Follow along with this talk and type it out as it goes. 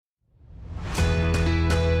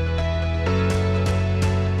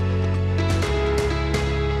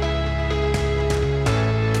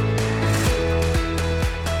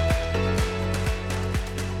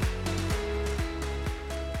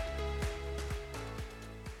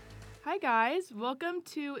Hi, guys. Welcome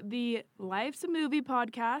to the Life's a Movie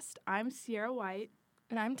podcast. I'm Sierra White.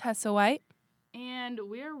 And I'm Tessa White. And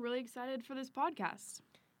we're really excited for this podcast.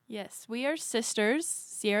 Yes, we are sisters.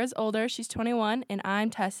 Sierra's older. She's 21. And I'm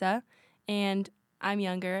Tessa. And I'm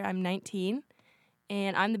younger. I'm 19.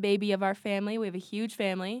 And I'm the baby of our family. We have a huge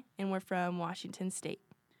family. And we're from Washington State.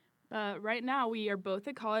 Right now, we are both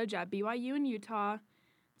at college at BYU in Utah.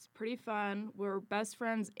 It's pretty fun. We're best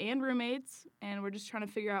friends and roommates, and we're just trying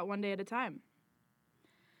to figure out one day at a time.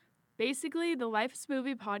 Basically, the Life's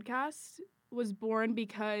Movie podcast was born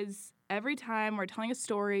because every time we're telling a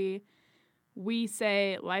story, we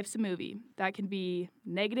say life's a movie. That can be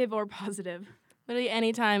negative or positive. Literally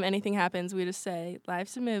anytime anything happens, we just say,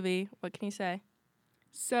 life's a movie. What can you say?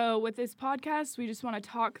 So with this podcast, we just want to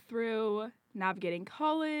talk through navigating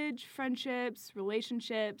college, friendships,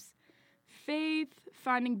 relationships, faith,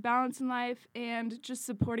 finding balance in life, and just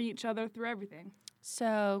supporting each other through everything.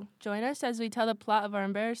 So join us as we tell the plot of our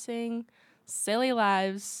embarrassing, silly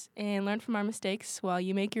lives and learn from our mistakes while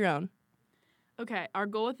you make your own. Okay, our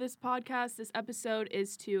goal with this podcast, this episode,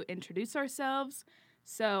 is to introduce ourselves.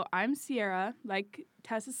 So I'm Sierra. Like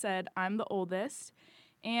Tessa said, I'm the oldest.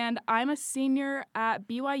 And I'm a senior at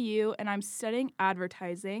BYU, and I'm studying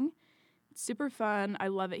advertising. It's super fun. I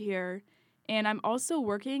love it here. And I'm also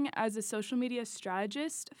working as a social media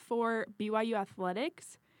strategist for BYU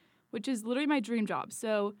Athletics, which is literally my dream job.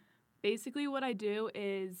 So basically what I do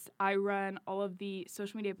is I run all of the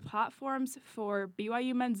social media platforms for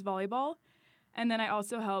BYU men's volleyball. And then I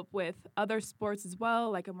also help with other sports as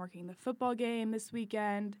well, like I'm working the football game this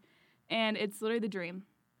weekend. And it's literally the dream.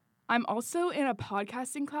 I'm also in a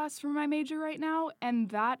podcasting class for my major right now, and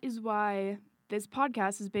that is why this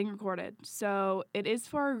podcast is being recorded. So it is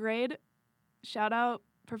for our grade. Shout out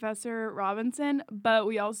Professor Robinson, but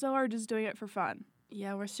we also are just doing it for fun.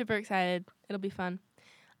 Yeah, we're super excited. It'll be fun.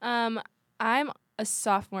 I'm a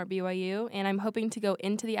sophomore at BYU, and I'm hoping to go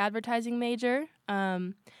into the advertising major.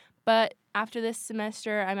 But after this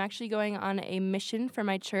semester, I'm actually going on a mission for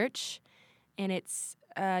my church, and it's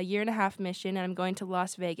a 1.5 year mission, and I'm going to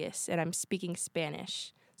Las Vegas, and I'm speaking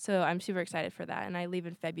Spanish. So I'm super excited for that, and I leave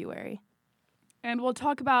in February. And we'll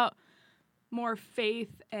talk about more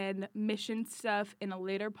faith and mission stuff in a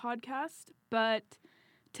later podcast. But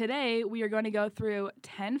today we are going to go through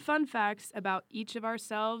 10 fun facts about each of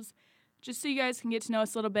ourselves, just so you guys can get to know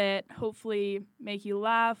us a little bit, hopefully make you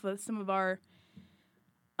laugh with some of our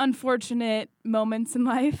unfortunate moments in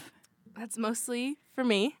life. That's mostly for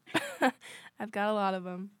me. I've got a lot of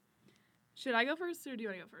them. Should I go first, or do you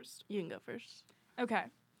want to go first? You can go first. Okay.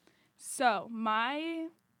 So,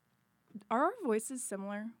 are our voices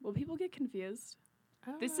similar? Will people get confused?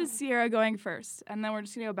 This is Sierra going first, and then we're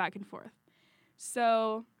just going to go back and forth.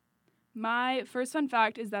 So, my first fun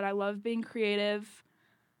fact is that I love being creative.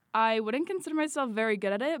 I wouldn't consider myself very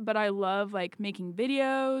good at it, but I love, making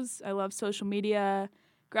videos. I love social media,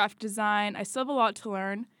 graphic design. I still have a lot to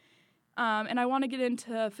learn. And I want to get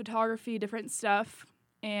into photography, different stuff,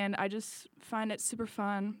 and I just find it super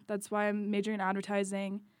fun. That's why I'm majoring in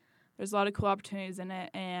advertising. There's a lot of cool opportunities in it,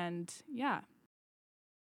 and yeah.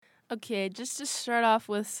 Okay, just to start off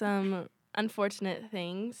with some unfortunate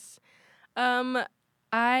things.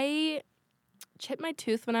 I chipped my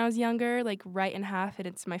tooth when I was younger, right in half, and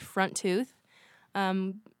it's my front tooth.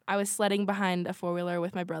 I was sledding behind a four-wheeler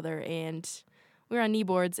with my brother, and we were on knee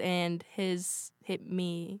boards, and his hit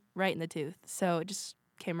me right in the tooth, so it just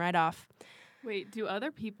came right off. Wait, do other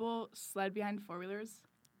people sled behind four-wheelers?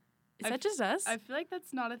 Is that just us? I feel like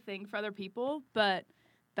that's not a thing for other people, but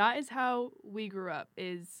that is how we grew up,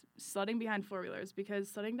 is sledding behind four-wheelers, because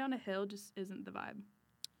sledding down a hill just isn't the vibe.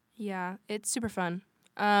 Yeah, it's super fun.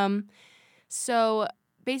 So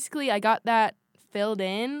basically I got that filled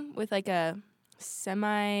in with a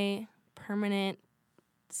semi-permanent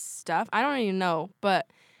stuff. I don't even know, but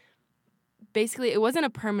basically it wasn't a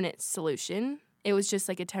permanent solution. It was just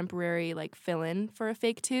a temporary fill-in for a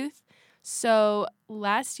fake tooth. So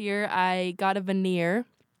last year I got a veneer,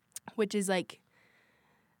 which is I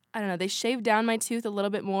don't know, they shaved down my tooth a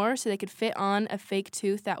little bit more so they could fit on a fake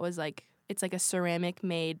tooth that was it's a ceramic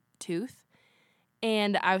made tooth.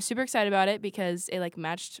 And I was super excited about it because it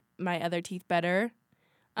matched my other teeth better.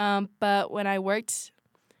 But when I worked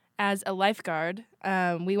as a lifeguard,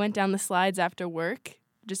 we went down the slides after work,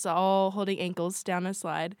 just all holding ankles down a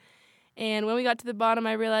slide. And when we got to the bottom,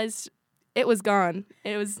 I realized it was gone.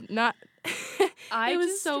 It was not... it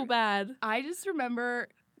was so bad. I just remember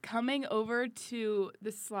coming over to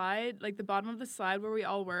the slide, the bottom of the slide where we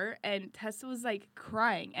all were, and Tessa was,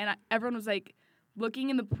 crying. And everyone was like, looking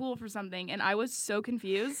in the pool for something, and I was so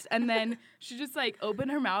confused. And then she just, like,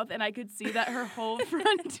 opened her mouth, and I could see that her whole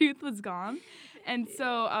front tooth was gone. And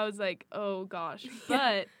so I was like, oh, gosh.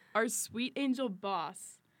 But our sweet angel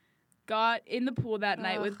boss got in the pool that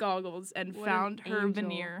night with goggles and found her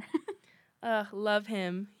veneer. Love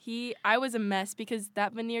him. I was a mess because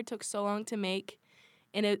that veneer took so long to make,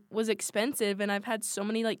 and it was expensive, and I've had so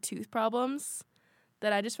many, like, tooth problems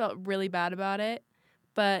that I just felt really bad about it.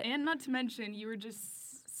 But and not to mention, you were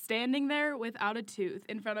just standing there without a tooth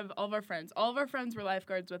in front of all of our friends. All of our friends were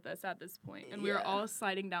lifeguards with us at this point, and we were all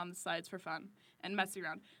sliding down the slides for fun and messing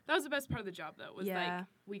around. That was the best part of the job, though, was like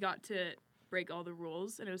we got to break all the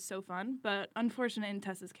rules, and it was so fun, but unfortunate in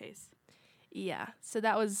Tessa's case. Yeah, so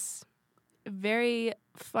that was very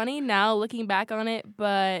funny now looking back on it,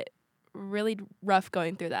 but really rough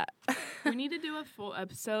going through that. We need to do a full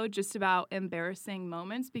episode just about embarrassing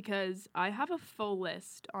moments because I have a full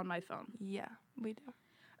list on my phone. Yeah, we do.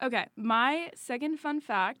 Okay, my second fun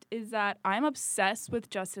fact is that I'm obsessed with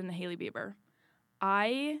Justin and Hailey Bieber.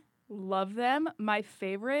 I love them. My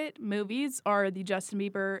favorite movies are the Justin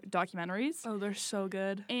Bieber documentaries. Oh, they're so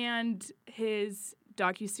good. And his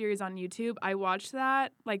docuseries on YouTube. I watch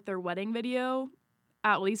that, like their wedding video,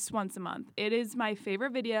 at least once a month. It is my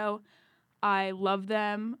favorite video. I love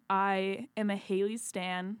them. I am a Hailey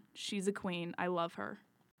stan. She's a queen. I love her.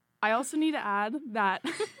 I also need to add that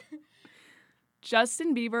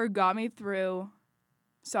Justin Bieber got me through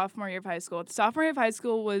sophomore year of high school. Sophomore year of high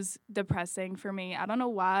school was depressing for me. I don't know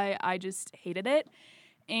why. I just hated it.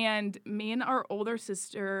 And me and our older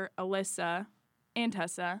sister, Alyssa, and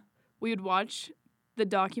Tessa, we would watch the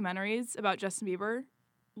documentaries about Justin Bieber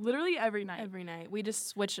literally every night. Every night. We just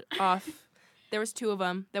switch off. There was 2 of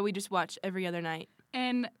them that we just watched every other night.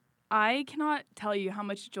 And I cannot tell you how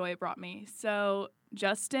much joy it brought me. So,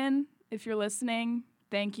 Justin, if you're listening,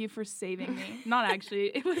 thank you for saving me. Not actually.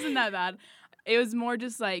 It wasn't that bad. It was more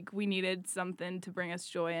just like we needed something to bring us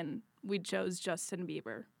joy, and we chose Justin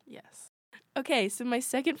Bieber. Yes. Okay, so my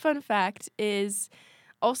second fun fact is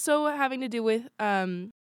also having to do with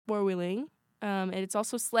four-wheeling. And it's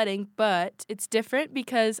also sledding, but it's different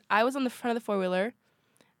because I was on the front of the four-wheeler.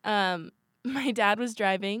 My dad was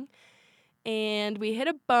driving, and we hit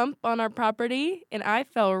a bump on our property, and I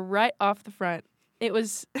fell right off the front. It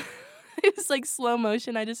was it was like slow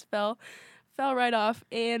motion. I just fell right off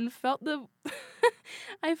and felt the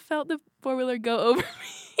I felt the four-wheeler go over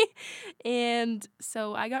me. And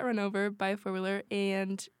so I got run over by a four-wheeler,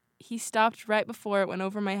 and he stopped right before it went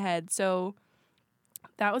over my head. So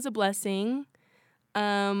that was a blessing.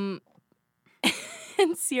 And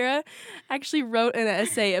Sierra actually wrote an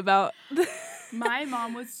essay about My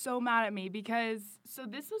mom was so mad at me because, so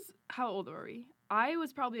this was, how old were we? I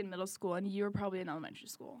was probably in middle school and you were probably in elementary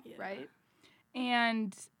school, right?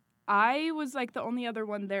 And I was like the only other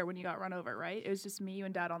one there when you got run over, right? It was just me, you,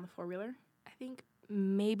 and Dad on the four-wheeler. I think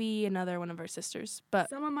maybe another one of our sisters, but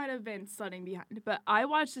someone might have been sledding behind. But I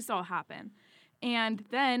watched this all happen. And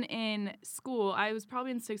then in school, I was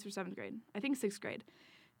probably in 6th or 7th grade. I think 6th grade.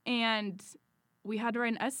 And we had to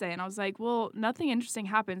write an essay. And I was like, well, nothing interesting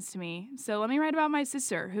happens to me. So let me write about my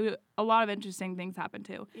sister, who a lot of interesting things happened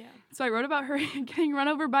to. Yeah. So I wrote about her getting run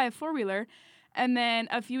over by a four-wheeler. And then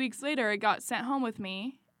a few weeks later, it got sent home with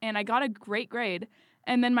me. And I got a great grade.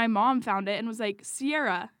 And then my mom found it and was like,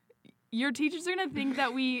 Sierra, your teachers are going to think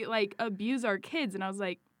that we, like, abuse our kids. And I was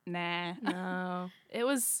like, nah. No. It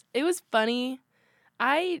was funny.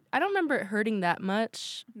 I don't remember it hurting that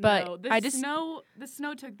much, but no, the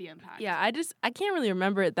snow took the impact. Yeah, I can't really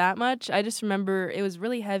remember it that much. I just remember it was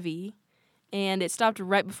really heavy, and it stopped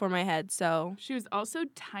right before my head. So she was also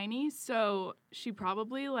tiny, so she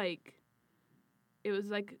probably it was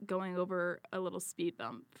like going over a little speed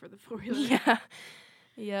bump for the four-wheeler. Yeah,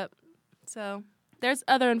 yep. So there's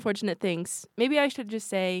other unfortunate things. Maybe I should just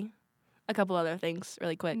say a couple other things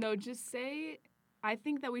really quick. No, just say. I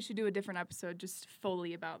think that we should do a different episode just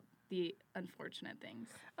fully about the unfortunate things.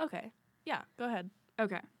 Okay. Yeah, go ahead.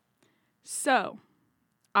 Okay. So,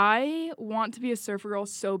 I want to be a surfer girl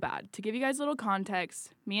so bad. To give you guys a little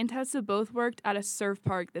context, me and Tessa both worked at a surf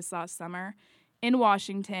park this last summer in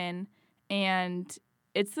Washington, and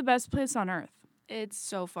it's the best place on earth. It's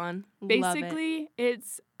so fun. Basically,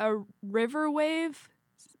 it's a river wave,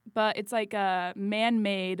 but it's like a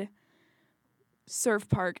man-made surf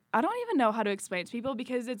park. I don't even know how to explain it to people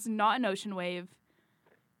because it's not an ocean wave.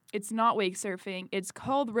 It's not wake surfing. It's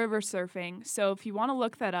called river surfing. So if you want to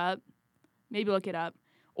look that up, maybe look it up.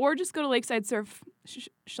 Or just go to Lakeside Surf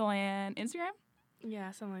Chelan Instagram.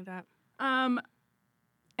 Yeah, something like that.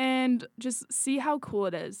 And just see how cool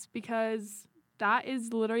it is because that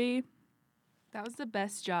is literally That was the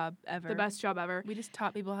best job ever. The best job ever. We just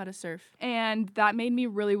taught people how to surf. And that made me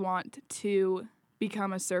really want to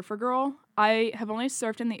become a surfer girl. I have only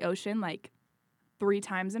surfed in the ocean like 3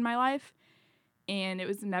 times in my life, and it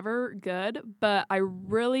was never good, but I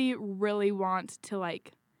really, really want to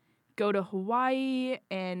like go to Hawaii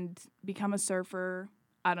and become a surfer.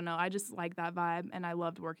 I don't know. I just like that vibe, and I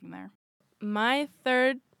loved working there. My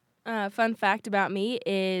third fun fact about me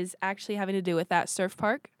is actually having to do with that surf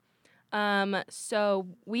park. So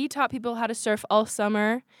we taught people how to surf all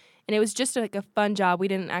summer, and it was just like a fun job. We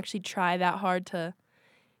didn't actually try that hard to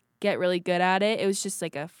get really good at it. It was just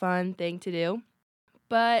like a fun thing to do.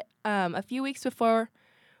 But a few weeks before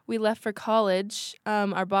we left for college,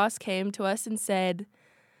 our boss came to us and said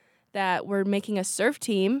that we're making a surf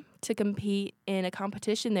team to compete in a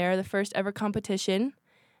competition there, the first ever competition,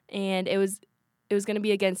 and it was going to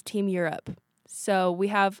be against Team Europe. So we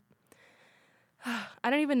have, I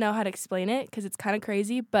don't even know how to explain it because it's kind of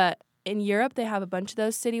crazy, but in Europe they have a bunch of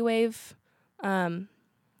those city wave,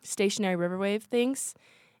 stationary river wave things.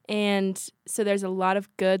 And so there's a lot of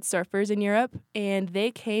good surfers in Europe, and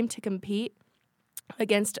they came to compete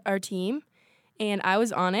against our team, and I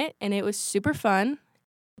was on it, and it was super fun.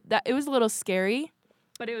 It was a little scary,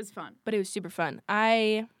 But it was fun. but it was super fun.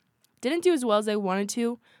 I didn't do as well as I wanted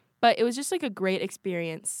to, but it was just like a great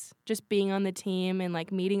experience, just being on the team and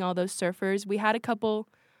like meeting all those surfers. We had a couple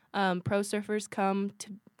pro surfers come to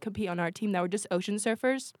compete on our team that were just ocean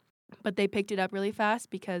surfers, but they picked it up really fast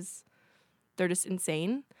because they're just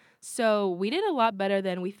insane. So we did a lot better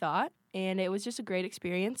than we thought, and it was just a great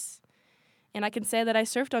experience. And I can say that I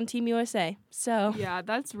surfed on Team USA. So Yeah,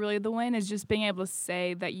 that's really the win, is just being able to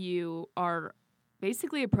say that you are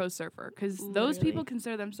basically a pro surfer, because those Literally. people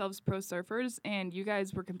consider themselves pro surfers, and you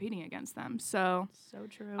guys were competing against them. So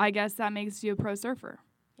true. I guess that makes you a pro surfer.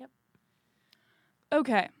 Yep.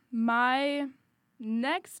 Okay, my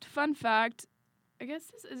next fun fact, I guess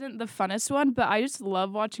this isn't the funnest one, but I just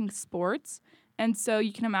love watching sports. And so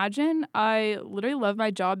you can imagine I literally love my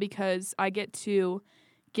job because I get to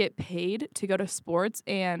get paid to go to sports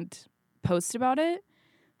and post about it.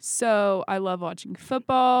 So I love watching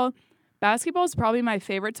football. Basketball is probably my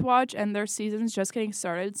favorite to watch, and their season's just getting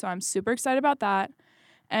started, so I'm super excited about that.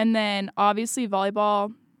 And then obviously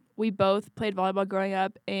volleyball. We both played volleyball growing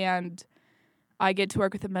up, and I get to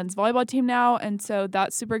work with the men's volleyball team now, and so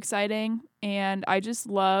that's super exciting. And I just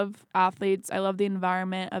love athletes. I love the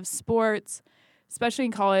environment of sports, especially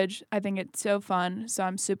in college. I think it's so fun, so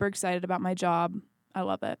I'm super excited about my job. I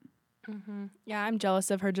love it. Mm-hmm. Yeah, I'm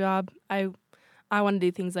jealous of her job. I want to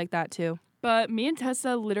do things like that too. But me and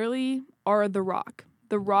Tessa literally are the Rock.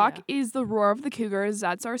 The Rock is the roar of the Cougars.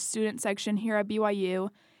 That's our student section here at BYU.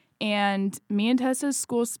 And me and Tessa's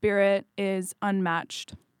school spirit is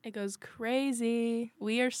unmatched. It goes crazy.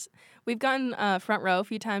 We've gotten front row a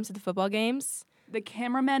few times at the football games. The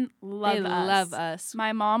cameramen love They us. love us.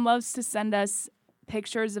 My mom loves to send us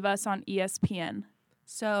pictures of us on ESPN.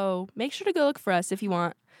 So make sure to go look for us if you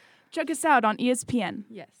want. Check us out on ESPN.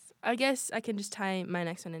 Yes. I guess I can just tie my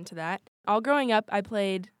next one into that. All growing up, I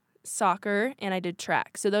played soccer and I did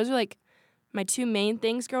track. So those are like my two main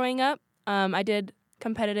things growing up. I did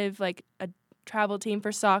competitive, like a travel team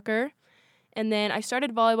for soccer. And then I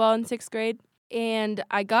started volleyball in 6th grade, and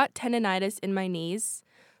I got tendonitis in my knees.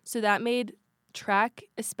 So that made track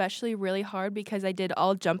especially really hard because I did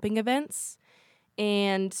all jumping events.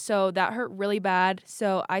 And so that hurt really bad.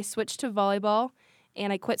 So I switched to volleyball,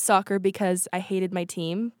 and I quit soccer because I hated my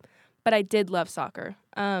team. But I did love soccer.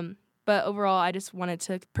 But overall, I just wanted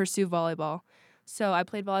to pursue volleyball. So I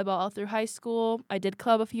played volleyball all through high school. I did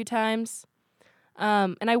club a few times.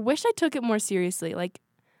 And I wish I took it more seriously. Like,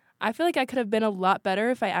 I feel like I could have been a lot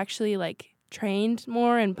better if I actually, like, trained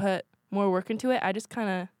more and put more work into it. I just kind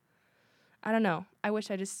of, I don't know. I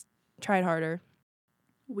wish I just tried harder.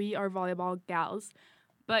 We are volleyball gals.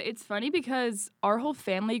 But it's funny because our whole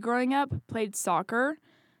family growing up played soccer.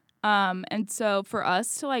 And so for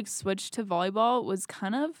us to, like, switch to volleyball was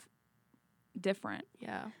kind of different.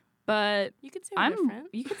 Yeah. But You could say we're different.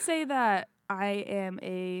 you could say that I am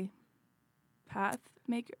a path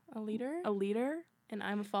maker, A leader. a leader. And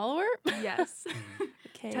I'm a follower? Yes.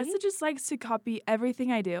 Okay. Tessa just likes to copy everything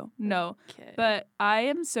I do. No. Okay. But I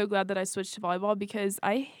am so glad that I switched to volleyball because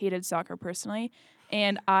I hated soccer personally,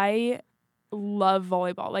 and I love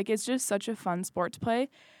volleyball. Like, it's just such a fun sport to play.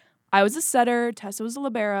 I was a setter, Tessa was a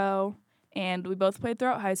libero, and we both played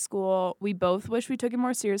throughout high school. We both wish we took it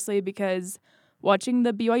more seriously because watching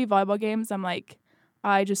the BYU volleyball games, I'm like,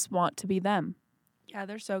 I just want to be them. Yeah,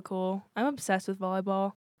 they're so cool. I'm obsessed with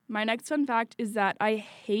volleyball. My next fun fact is that I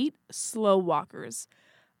hate slow walkers.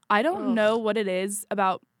 I don't Ugh. know what it is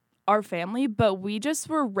about our family, but we just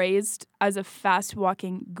were raised as a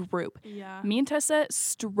fast-walking group. Yeah. Me and Tessa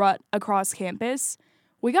strut across campus.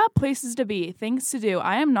 We got places to be, things to do.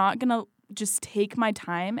 I am not going to just take my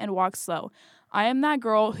time and walk slow. I am that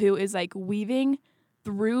girl who is like weaving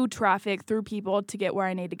through traffic, through people to get where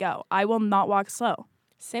I need to go. I will not walk slow.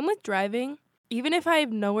 Same with driving. Even if I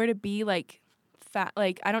have nowhere to be, like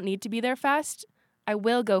I don't need to be there fast, I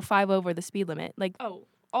will go 5 over the speed limit. Like, Oh,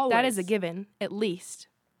 always. that is a given, at least.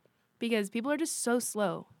 Because people are just so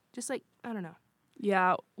slow. Just like, I don't know.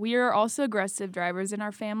 Yeah, we are also aggressive drivers in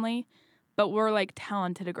our family, but we're like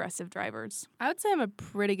talented aggressive drivers. I would say I'm a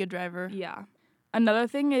pretty good driver. Yeah. Another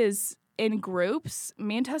thing is in groups,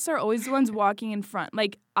 me and Tessa are always the ones walking in front.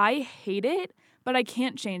 Like, I hate it, but I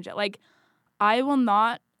can't change it. Like, I will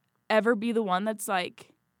not ever be the one that's like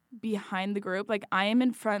behind the group. Like, I am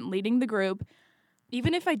in front leading the group.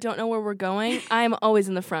 Even if I don't know where we're going, I'm always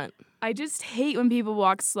in the front. I just hate when people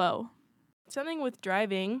walk slow. Something with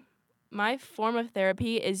driving, my form of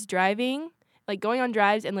therapy is driving, like going on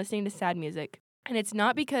drives and listening to sad music. And it's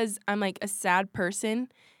not because I'm like a sad person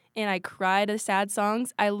and I cry to sad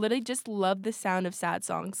songs. I literally just love the sound of sad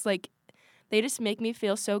songs. Like, they just make me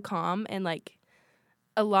feel so calm, and like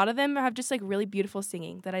a lot of them have just like really beautiful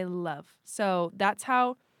singing that I love. So that's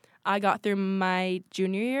how I got through my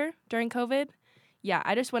junior year during COVID. Yeah,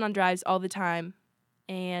 I just went on drives all the time,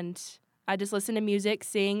 and I just listened to music,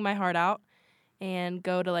 sing my heart out, and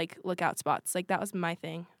go to like lookout spots. Like, that was my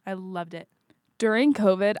thing. I loved it. During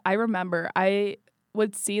COVID, I remember I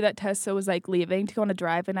would see that Tessa was like leaving to go on a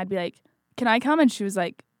drive, and I'd be like, "Can I come?" And she was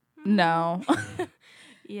like, "No."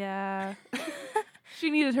 Yeah.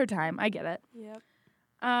 She needed her time. I get it. Yep.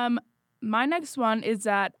 My next one is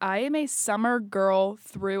that I am a summer girl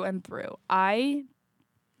through and through. I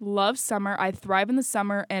love summer. I thrive in the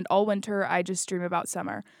summer, and all winter I just dream about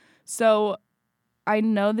summer. So I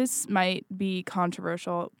know this might be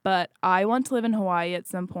controversial, but I want to live in Hawaii at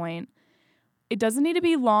some point. It doesn't need to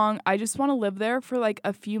be long. I just want to live there for like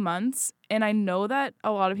a few months. And I know that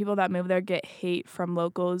a lot of people that move there get hate from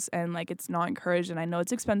locals, and like it's not encouraged, and I know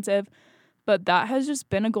it's expensive, but that has just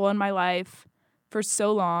been a goal in my life for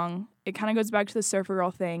so long. It kind of goes back to the surfer girl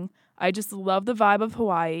thing. I just love the vibe of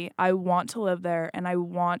Hawaii. I want to live there, and I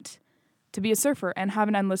want to be a surfer and have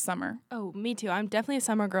an endless summer. Oh, me too. I'm definitely a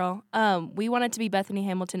summer girl. We wanted to be Bethany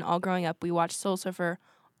Hamilton all growing up. We watched Soul Surfer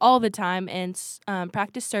all the time and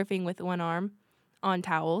practiced surfing with one arm on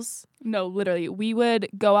towels. No, literally. We would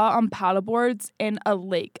go out on paddleboards in a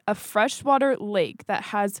lake, a freshwater lake that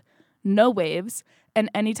has no waves. And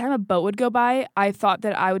anytime a boat would go by, I thought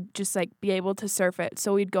that I would just like be able to surf it.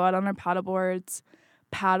 So we'd go out on our paddleboards,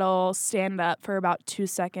 paddle, stand up for about 2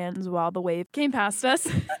 seconds while the wave came past us.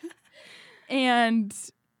 And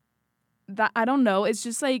that, I don't know, it's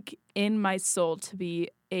just like in my soul to be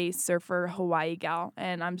a surfer Hawaii gal.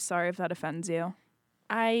 And I'm sorry if that offends you.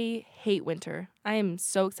 I hate winter. I am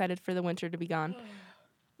so excited for the winter to be gone.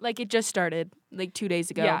 Like, it just started like 2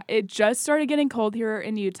 days ago. Yeah, it just started getting cold here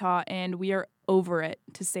in Utah, and we are over it,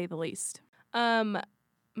 to say the least. My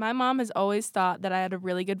mom has always thought that I had a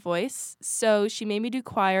really good voice, so she made me do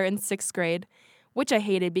choir in 6th grade, which I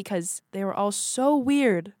hated because they were all so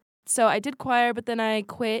weird. So I did choir, but then I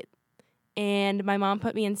quit, and my mom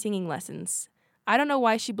put me in singing lessons. I don't know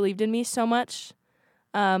why she believed in me so much,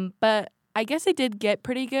 but I guess I did get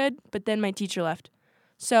pretty good, but then my teacher left.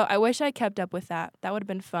 So I wish I kept up with that. That would have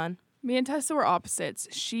been fun. Me and Tessa were opposites.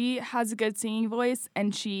 She has a good singing voice,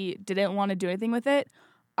 and she didn't want to do anything with it.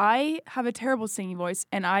 I have a terrible singing voice,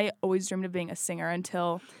 and I always dreamed of being a singer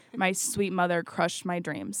until my sweet mother crushed my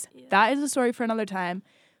dreams. Yeah. That is a story for another time.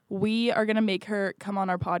 We are going to make her come on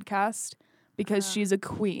our podcast because she's a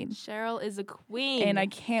queen. Cheryl is a queen. And I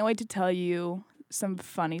can't wait to tell you some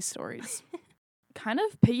funny stories. Kind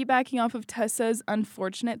of piggybacking off of Tessa's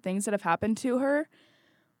unfortunate things that have happened to her,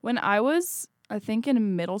 when I was, I think,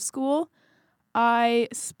 in middle school, I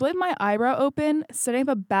split my eyebrow open setting up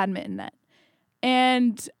a badminton net.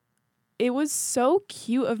 And it was so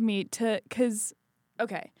cute of me because,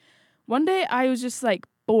 okay, one day I was just like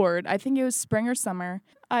bored. I think it was spring or summer.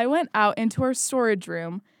 I went out into our storage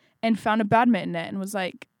room and found a badminton net and was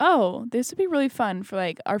like, oh, this would be really fun for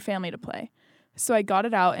like our family to play. So I got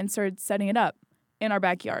it out and started setting it up in our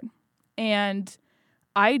backyard. And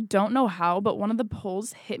I don't know how, but one of the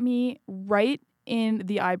poles hit me right in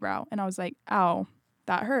the eyebrow. And I was like, ow,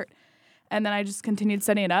 that hurt. And then I just continued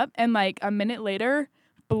setting it up. And like a minute later,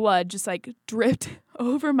 blood just like dripped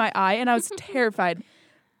over my eye. And I was terrified.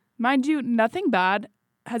 Mind you, nothing bad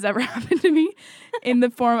has ever happened to me in the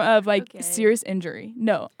form of like serious injury.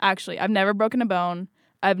 No, actually, I've never broken a bone.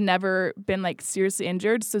 I've never been like seriously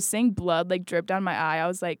injured. So seeing blood like drip down my eye, I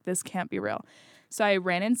was like, this can't be real. So I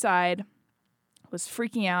ran inside, was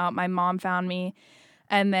freaking out. My mom found me.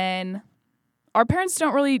 And then our parents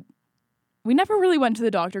we never really went to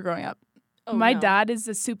the doctor growing up. Oh, my no. dad is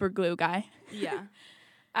a super glue guy. Yeah.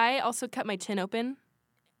 I also cut my chin open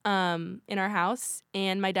in our house,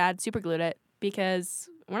 and my dad super glued it because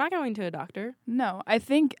we're not going to a doctor. No, I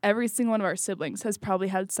think every single one of our siblings has probably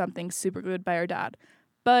had something super glued by our dad.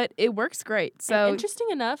 But it works great. So And interesting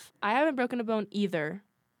enough, I haven't broken a bone either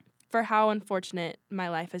for how unfortunate my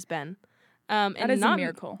life has been. And that is a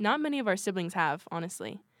miracle. Not many of our siblings have,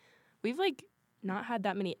 honestly. We've, like, not had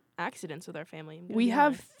that many accidents with our family. We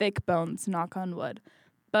have thick bones, knock on wood.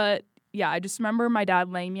 But, yeah, I just remember my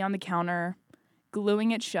dad laying me on the counter,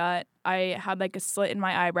 gluing it shut. I had, like, a slit in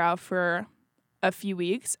my eyebrow for a few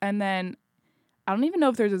weeks. And then I don't even know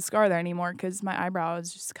if there's a scar there anymore because my eyebrow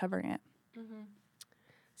is just covering it. Mm-hmm.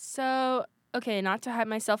 So, okay, not to hype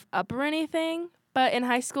myself up or anything, but in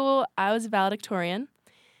high school, I was valedictorian.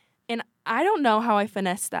 And I don't know how I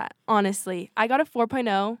finessed that, honestly. I got a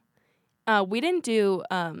 4.0. We didn't do,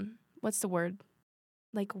 what's the word?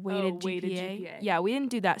 Like weighted GPA. Yeah, we didn't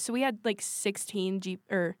do that. So we had like 16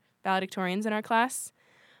 valedictorians in our class.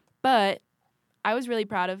 But I was really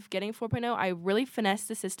proud of getting a 4.0. I really finessed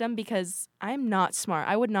the system because I'm not smart.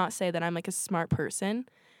 I would not say that I'm like a smart person,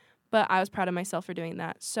 but I was proud of myself for doing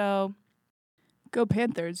that. So go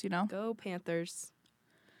Panthers, you know? Go Panthers.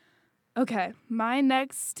 Okay, my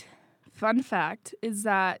next fun fact is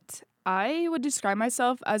that I would describe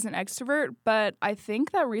myself as an extrovert, but I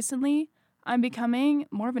think that recently I'm becoming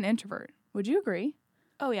more of an introvert. Would you agree?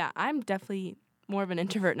 Oh, yeah. I'm definitely more of an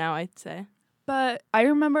introvert now, I'd say. But I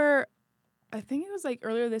remember, I think it was like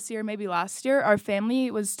earlier this year, maybe last year, our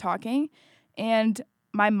family was talking, and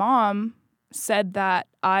my mom said that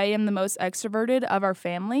I am the most extroverted of our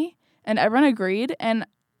family, and everyone agreed. And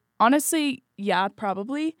honestly, yeah,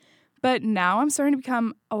 probably. But now I'm starting to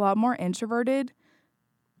become a lot more introverted.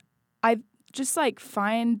 I just like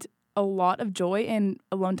find a lot of joy in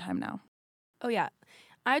alone time now. Oh, yeah.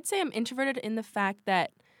 I'd say I'm introverted in the fact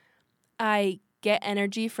that I get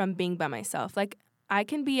energy from being by myself. Like, I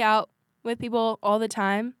can be out with people all the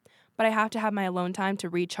time, but I have to have my alone time to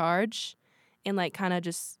recharge and, like, kind of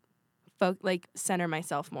just, center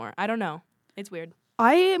myself more. I don't know. It's weird.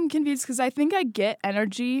 I am confused because I think I get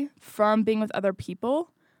energy from being with other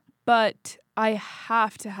people, but I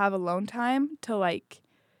have to have alone time to, like,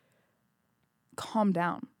 calm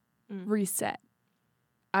down, reset.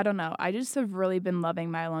 I don't know. I just have really been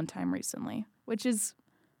loving my alone time recently, which is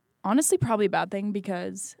honestly probably a bad thing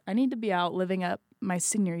because I need to be out living up my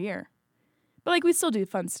senior year. But, like, we still do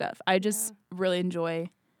fun stuff. I just really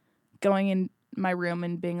enjoy going in my room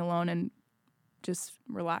and being alone and just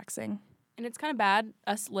relaxing. And it's kind of bad,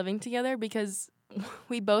 us living together, because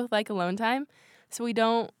we both like alone time, so we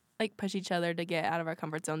don't, like, push each other to get out of our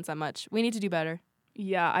comfort zones that much. We need to do better.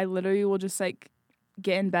 Yeah, I literally will just, like,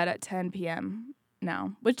 get in bed at 10 p.m.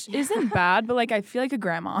 now, which isn't bad, but, like, I feel like a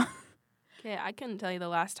grandma. Okay, I couldn't tell you the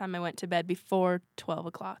last time I went to bed before 12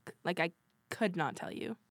 o'clock. Like, I could not tell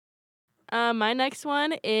you. My next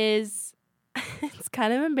one is, it's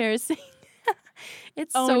kind of embarrassing.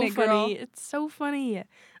 It's so funny. Girl. It's so funny.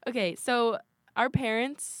 Okay, so our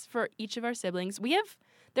parents, for each of our siblings,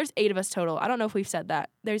 there's 8 of us total. I don't know if we've said that.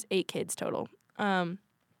 There's 8 kids total.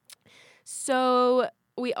 So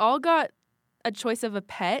we all got a choice of a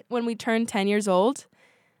pet when we turned 10 years old.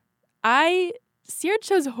 Sierra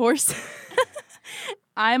chose horse.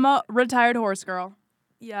 I'm a retired horse girl.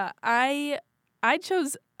 Yeah, I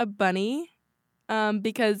chose a bunny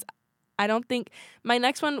because I don't think my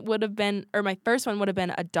first one would have been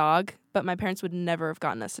a dog, but my parents would never have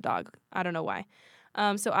gotten us a dog. I don't know why.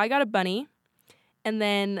 So I got a bunny, and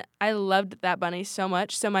then I loved that bunny so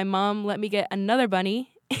much. So my mom let me get another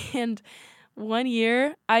bunny, and one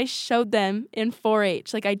year I showed them in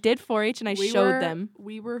 4-H. Like, I did 4-H and I showed them.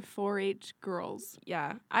 We were 4-H girls.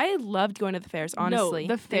 Yeah, I loved going to the fairs, honestly.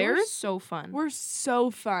 No, the fairs were so fun. Were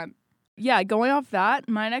so fun. Yeah, going off that,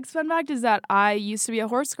 my next fun fact is that I used to be a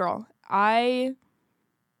horse girl. I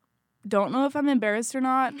don't know if I'm embarrassed or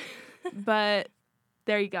not, but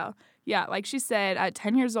there you go. Yeah, like she said, at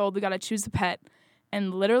 10 years old, we got to choose a pet.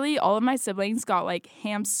 And literally all of my siblings got, like,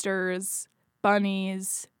 hamsters,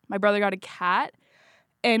 bunnies. My brother got a cat.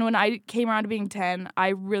 And when I came around to being 10, I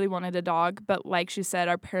really wanted a dog. But like she said,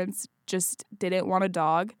 our parents just didn't want a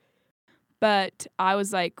dog. But I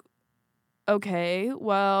was like, okay,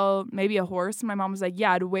 well, maybe a horse. And my mom was like,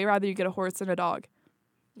 yeah, I'd way rather you get a horse than a dog.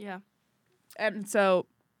 Yeah. And so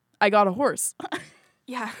I got a horse.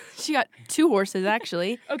 Yeah, she got 2 horses,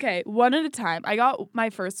 actually. Okay, one at a time. I got my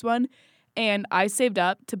first one, and I saved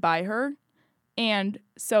up to buy her. And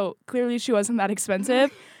so clearly she wasn't that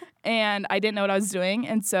expensive, and I didn't know what I was doing.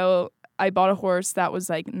 And so I bought a horse that was,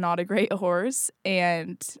 like, not a great horse,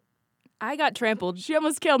 and I got trampled. she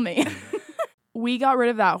almost killed me. We got rid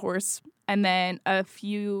of that horse, and then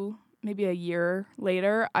maybe a year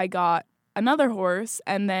later, I got another horse,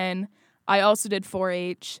 and then I also did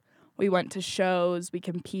 4-H. We went to shows. We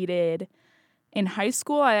competed. In high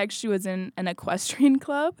school, I actually was in an equestrian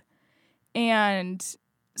club, and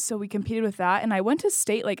so we competed with that. And I went to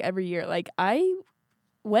state like every year. Like I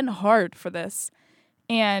went hard for this,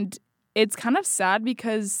 and it's kind of sad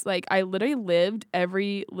because like I literally lived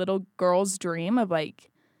every little girl's dream of like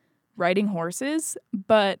riding horses.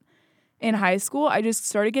 But in high school, I just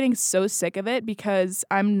started getting so sick of it because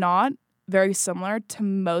I'm not very similar to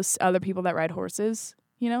most other people that ride horses.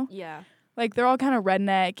 You know? Yeah. Like, they're all kind of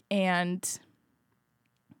redneck, and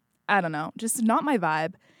I don't know, just not my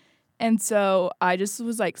vibe. And so I just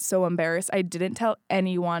was, like, so embarrassed. I didn't tell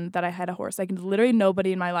anyone that I had a horse. Like, literally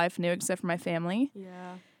nobody in my life knew except for my family.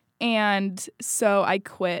 Yeah. And so I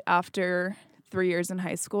quit after 3 years in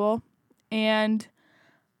high school. And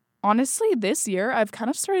honestly, this year, I've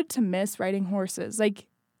kind of started to miss riding horses. Like,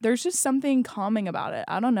 there's just something calming about it.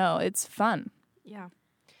 I don't know. It's fun. Yeah.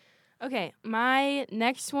 Okay, my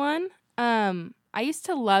next one, I used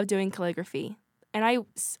to love doing calligraphy, and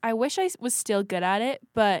I wish I was still good at it,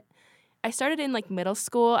 but I started in, like, middle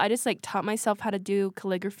school. I just, like, taught myself how to do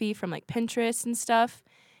calligraphy from, like, Pinterest and stuff,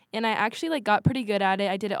 and I actually, like, got pretty good at it.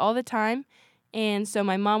 I did it all the time, and so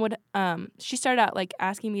my mom would, she started out, like,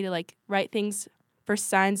 asking me to, like, write things for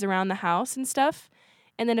signs around the house and stuff,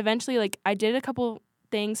 and then eventually, like, I did a couple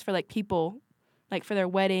things for, like, people, like for their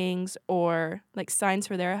weddings or like signs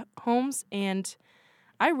for their homes, and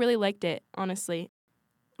I really liked it, honestly.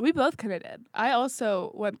 We both kind of did. I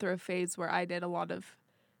also went through a phase where I did a lot of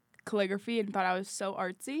calligraphy and thought I was so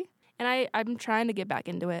artsy. And I'm trying to get back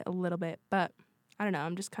into it a little bit, but I don't know,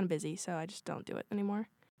 I'm just kind of busy, so I just don't do it anymore.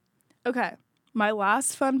 Okay, my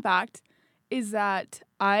last fun fact is that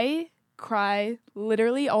I cry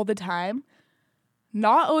literally all the time.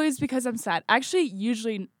 Not always because I'm sad. Actually,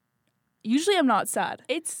 usually I'm not sad.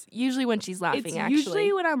 It's usually when she's laughing, it's actually.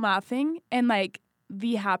 Usually when I'm laughing and, like,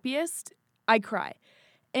 the happiest, I cry.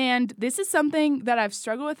 And this is something that I've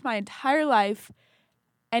struggled with my entire life.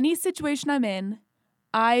 Any situation I'm in,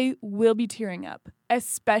 I will be tearing up.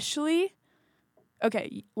 Especially,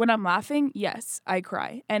 okay, when I'm laughing, yes, I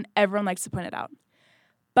cry. And everyone likes to point it out.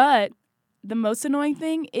 But the most annoying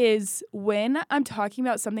thing is when I'm talking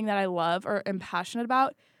about something that I love or am passionate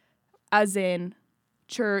about, as in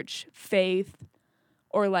church, faith,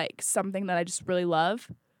 or like something that I just really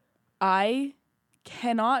love, I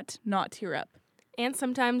cannot not tear up. And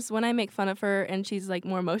sometimes when I make fun of her and she's like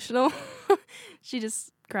more emotional, she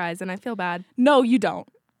just cries and I feel bad. No, you don't.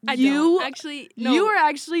 I don't. Actually, no. You are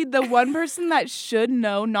actually the one person that should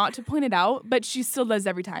know not to point it out, but she still does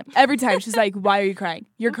every time. Every time she's like, "Why are you crying?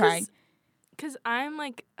 You're crying." Because I'm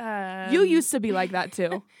like, You used to be like that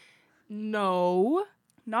too. No.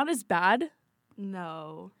 Not as bad.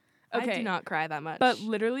 No. Okay. I do not cry that much. But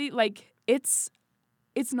literally, like, it's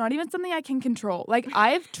not even something I can control. Like,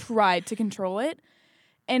 I've tried to control it,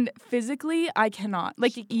 and physically, I cannot.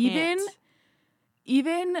 Like, even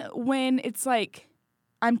when it's like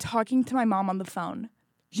I'm talking to my mom on the phone.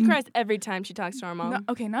 She cries every time she talks to our mom. No,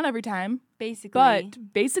 okay, not every time. Basically.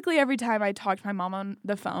 But basically every time I talk to my mom on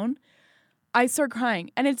the phone, I start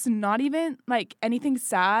crying. And it's not even, like, anything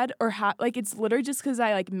sad or like, it's literally just because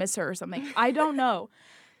I, like, miss her or something. I don't know.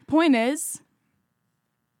 Point is,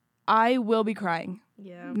 I will be crying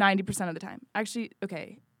 90% of the time. Actually,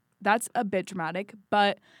 okay, that's a bit dramatic,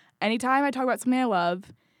 but anytime I talk about something I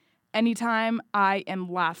love, anytime I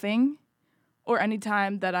am laughing, or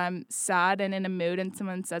anytime that I'm sad and in a mood and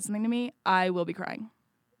someone says something to me, I will be crying.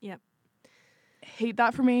 Yep. Hate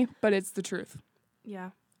that for me, but it's the truth.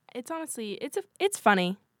 Yeah. It's honestly, it's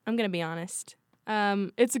funny. I'm going to be honest.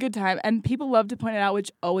 It's a good time, and people love to point it out,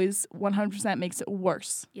 which always 100% makes it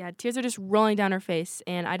worse. Yeah, tears are just rolling down her face,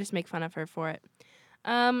 and I just make fun of her for it.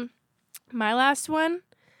 My last one,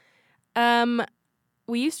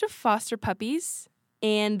 we used to foster puppies,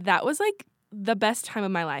 and that was, like, the best time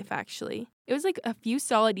of my life, actually. It was, like, a few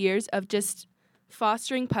solid years of just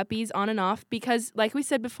fostering puppies on and off because, like we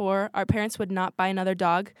said before, our parents would not buy another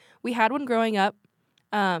dog. We had one growing up,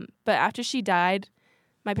 but after she died,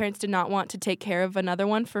 my parents did not want to take care of another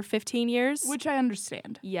one for 15 years. Which I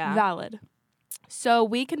understand. Yeah. Valid. So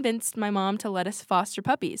we convinced my mom to let us foster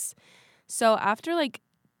puppies. So after, like,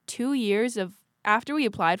 2 years of after we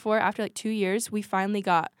applied for it, after like 2 years, we finally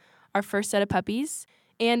got our first set of puppies.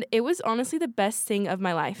 And it was honestly the best thing of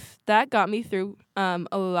my life. That got me through a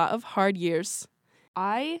lot of hard years.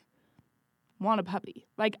 I want a puppy.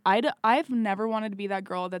 Like, I've never wanted to be that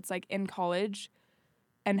girl that's, like, in college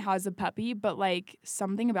and has a puppy, but, like,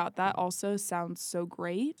 something about that also sounds so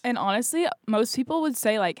great. And honestly, most people would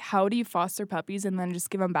say, like, how do you foster puppies and then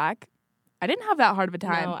just give them back? I didn't have that hard of a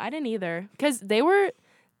time. No, I didn't either. Because they were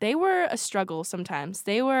a struggle sometimes.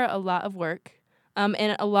 They were a lot of work.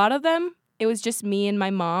 And a lot of them, it was just me and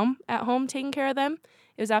my mom at home taking care of them.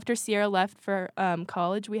 It was after Sierra left for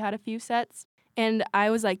college. We had a few sets. And I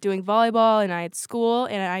was, like, doing volleyball, and I had school,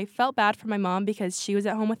 and I felt bad for my mom because she was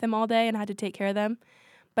at home with them all day and had to take care of them.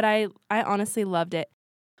 But I honestly loved it.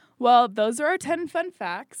 Well, those are our 10 fun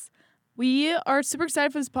facts. We are super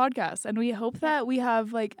excited for this podcast, and we hope that we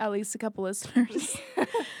have, like, at least a couple listeners.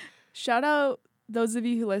 Shout out those of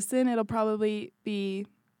you who listen. It'll probably be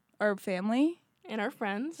our family. And our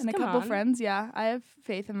friends. And a couple friends, yeah. I have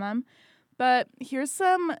faith in them. But here's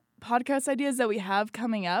some podcast ideas that we have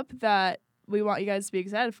coming up that we want you guys to be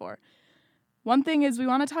excited for. One thing is we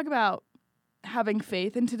want to talk about having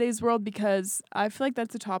faith in today's world, because I feel like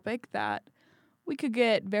that's a topic that we could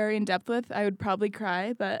get very in-depth with. I would probably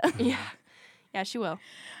cry, but... Yeah, she will.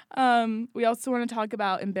 We also want to talk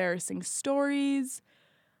about embarrassing stories,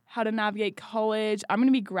 how to navigate college. I'm going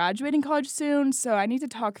to be graduating college soon, so I need to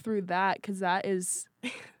talk through that, because that is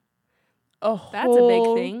that's a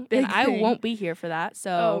big thing, and I won't be here for that.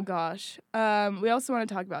 So oh gosh. We also want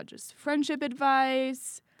to talk about just friendship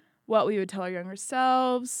advice, what we would tell our younger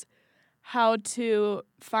selves, how to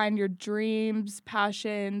find your dreams,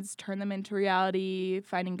 passions, turn them into reality,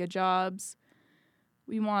 finding good jobs.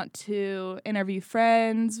 We want to interview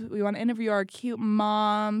friends. We want to interview our cute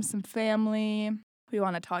mom, some family. We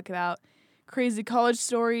want to talk about crazy college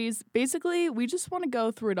stories. Basically, we just want to go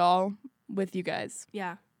through it all with you guys.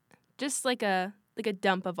 Yeah. Just like a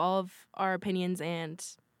dump of all of our opinions and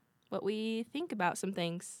what we think about some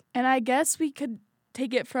things. And I guess we could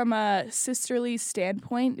take it from a sisterly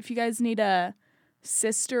standpoint. If you guys need a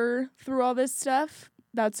sister through all this stuff,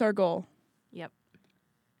 that's our goal. Yep.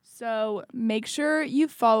 So make sure you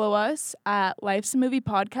follow us at Life's a Movie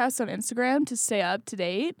Podcast on Instagram to stay up to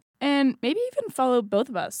date. And maybe even follow both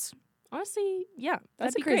of us. Honestly, yeah.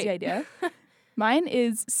 That's a crazy idea. Mine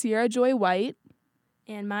is Sierra Joy White.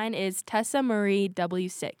 And mine is Tessa Marie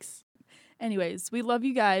W6. Anyways, we love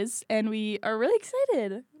you guys, and we are really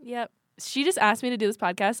excited. Yep. She just asked me to do this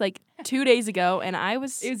podcast like 2 days ago, and I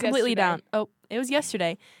was completely down. Oh, it was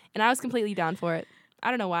yesterday, and I was completely down for it. I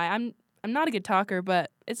don't know why. I'm not a good talker,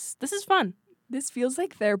 but this is fun. This feels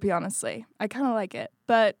like therapy, honestly. I kind of like it.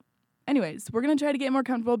 But anyways, we're going to try to get more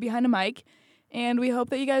comfortable behind a mic, and we hope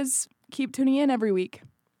that you guys keep tuning in every week.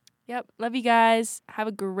 Yep. Love you guys. Have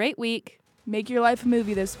a great week. Make your life a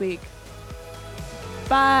movie this week.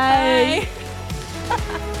 Bye.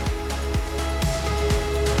 Bye.